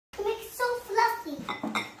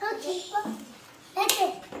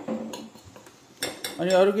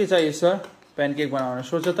अनि अरु के चाहिए सर pancake बनाउन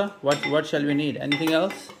सोच त what shall we need anything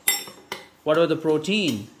else what about the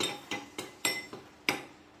protein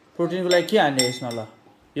protein को लागि के हाल्ने यसमा ल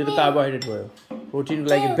यो त कार्बोहाइड्रेट भयो protein को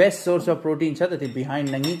लागि best source of protein छ त त्यो behind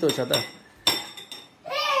नङितो छ त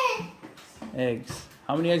eggs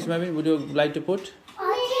how many eggs Mevin would you like to put I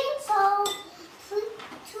think so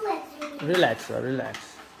 2 eggs relax sir relax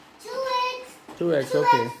 2 eggs 2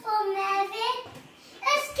 okay eggs for Mevin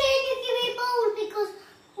can you give me a bowl because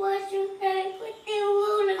what you like with the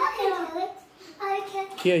bowl I can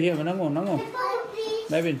here nango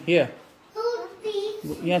Mevin here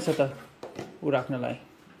यहाँ छ त उ राख्नलाई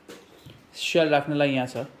shell राख्नलाई यहाँ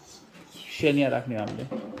छ shell यहाँ राख्ने हामीले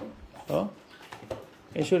हो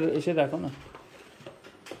यसो राखौ न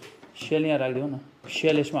शेल यहाँ राख्दियौ न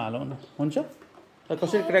शेल यसमा हालौ न हुन्छ त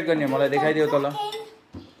कसरी क्रैक गर्ने मलाई देखाइदियो त ल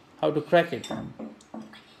how to crack it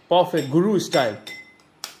perfect guru style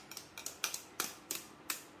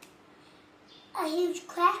a huge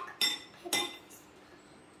crack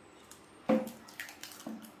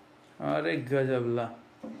अरे गजब ला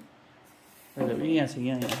गजब यहाँ से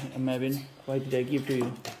यहाँ Mevin why did I give to you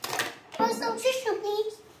some tissue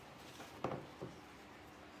please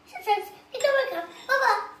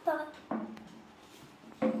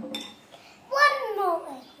one more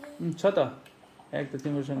छ त एक त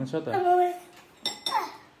तिम्रोसँग छ त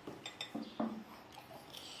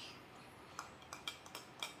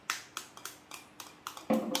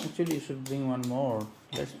actually you should bring one more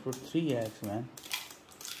let's put 3 eggs man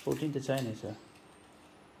 14 त चाहिने छ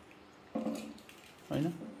हैन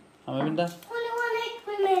Mevin da only 1 egg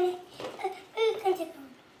remaining you can take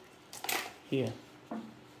one here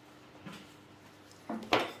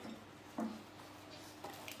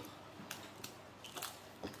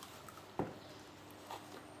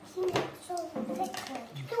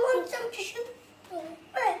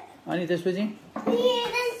अनि त्यसपछि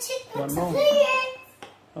one more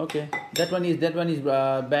okay that one is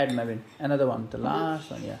bad Mevin another one the last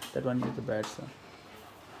one yeah that one is the bad one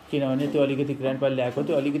किनभने त्यो अलिकति ग्रान्डपा ल्याएको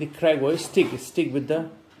त्यो अलिकति क्रैक भयो stick with the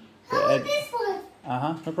egg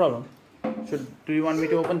no problem do you want me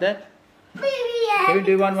to open that Mevin,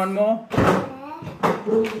 do you want one more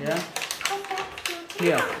yeah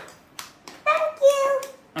here thank you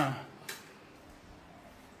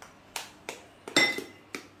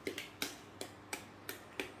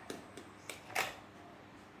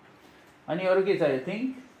अनि अरु के चाहियो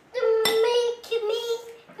think milk milk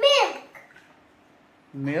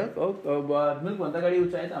भन्दा अगाडि उ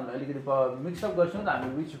चाहियो त हामीलाई अलिकति मिक्स अप गर्छौं त हामी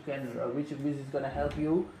which is going to help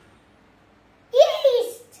you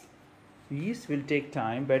yeast will take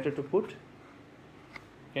time better to put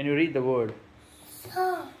can you read the word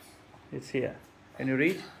it's here can you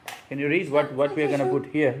read what we are going to put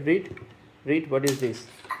here read what is this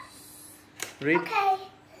read okay.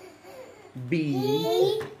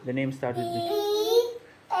 B the name starts with B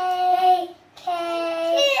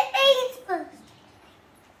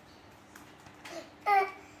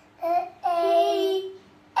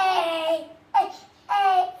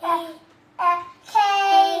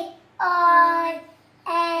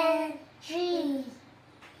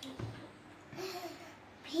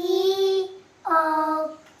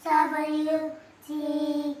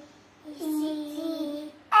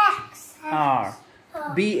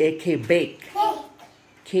B-A-K bake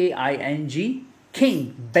K-I-N-G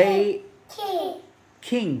king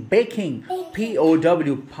king baking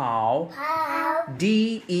P-O-W pow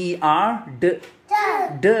D-E-R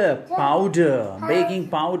powder baking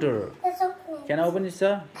powder can I open it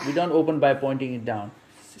sir we don't open by pointing it down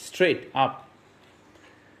straight up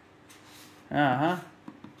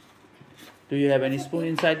do you have any spoon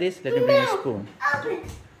inside this let me bring a spoon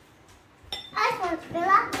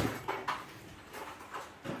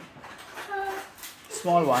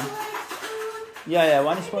small one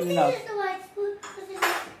yeah 1 spoon enough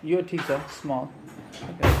you're ठीक sir small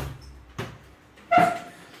okay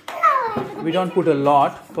we don't put a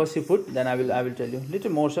lot first you put then I will tell you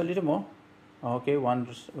little more sir little more okay one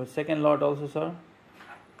second lot also sir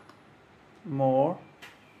more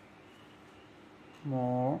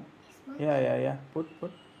yeah put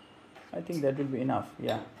I think that will be enough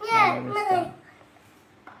yeah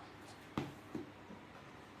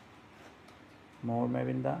more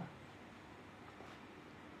Mevin da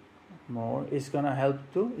more is gonna help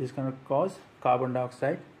to is gonna cause carbon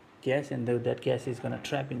dioxide gas and that gas is gonna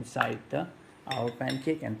trap inside our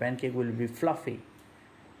pancake and pancake will be fluffy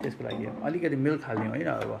त्यसको लागि अलिकति milk हाल्ने हैन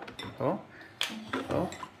अब हो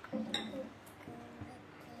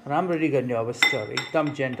राम्ररी गर्ने अब stir एकदम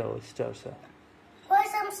gentle stir sir for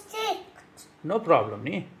some stick no problem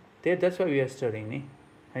नि That's why we are stirring, ne?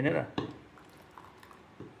 Ainara?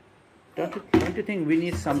 Don't you think we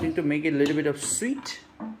need something to make it a little bit of sweet?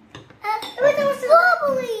 With the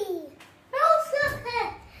strawberry. No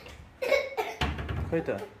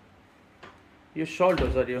sugar. You salt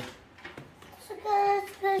or you?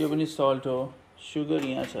 Sugar. You need salt or sugar,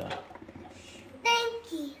 yes, sir.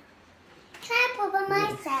 Thank you. Can I put by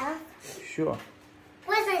myself? Sure.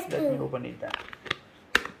 Where's my Let me spoon? open it then.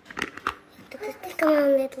 Come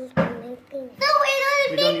on, little spoon. No,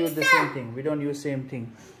 We don't use the same thing. We don't use same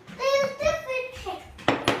thing. They use different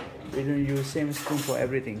things. We don't use same spoon for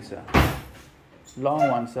everything, sir. Long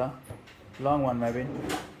one, sir. Long one, Mevin.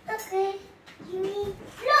 Okay. You mean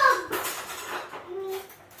long?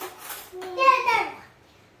 Yeah, that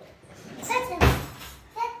one.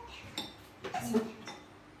 That's it.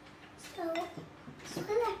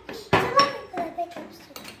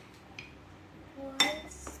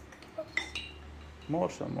 More,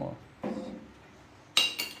 some more.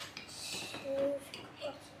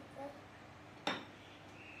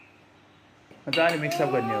 Then mix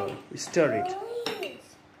up with you. Stir it.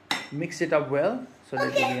 Mix it up well so that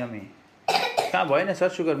it will be yummy. Why not, sir?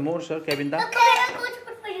 Sugar more, sir. Kevin, Okay, I'm going to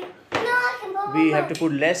put for you. No, I can put we have to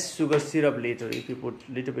put less sugar syrup later. If you put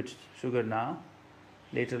little bit sugar now,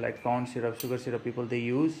 later like corn syrup, sugar syrup, people they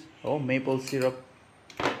use. Oh, maple syrup.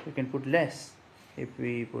 You can put less. If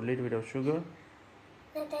we put little bit of sugar.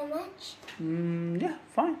 Not that much? Yeah,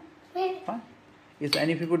 fine. Maybe. Fine.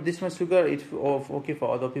 If you put this much sugar, it's okay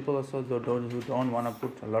for other people also who don't want to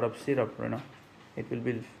put a lot of syrup, It will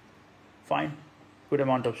be fine. Good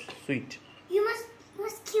amount of sweet. You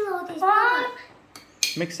must kill all these.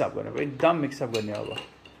 Mix up, एकदम mix up करने होगा.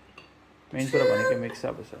 Main कुरा बने के mix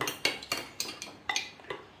up है sir.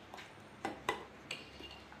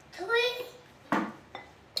 3,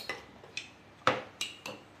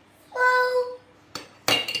 4,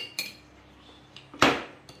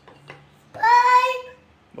 5.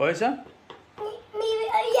 Boy, sir? Maybe,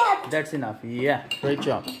 yeah. That's enough. Yeah, great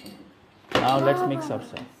job. Now let's mix up,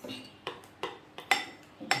 sir.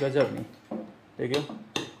 गजब नहीं. देखियो.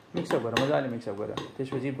 Mix up करो, मजाले mix up करो.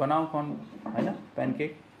 त्यसपछि बनाओ कौन, है ना?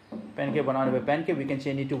 Pancake. Pancake बनाने पे pancake we can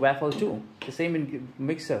change it to waffle too. The same in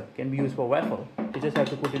mixer can be used for waffle. You just have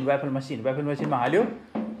to put in waffle machine. Waffle machine में हाल्यो.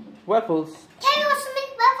 Waffles. Can you also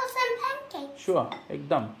make waffles and pancakes? Sure,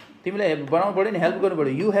 एकदम. तिमीलाई बनाउनु पर्यो नि, help गर्नु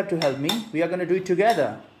पर्यो. You have to help me. We are going to do it together.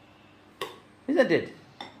 Isn't it?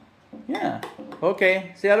 Yeah.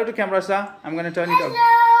 Okay. Say hello to camera, sir. I'm going to turn it off.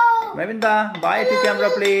 Hello. Mevinda, bye to camera,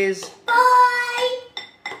 please. Bye.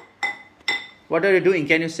 What are you doing?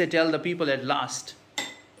 Can you tell the people at last?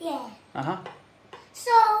 Yeah. Uh-huh.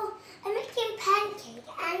 So, I'm making pancake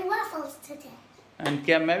and waffles today. And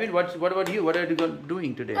Mevin, what about you? What are you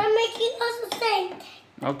doing today? I'm making also pancake.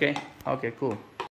 Okay. Okay, cool.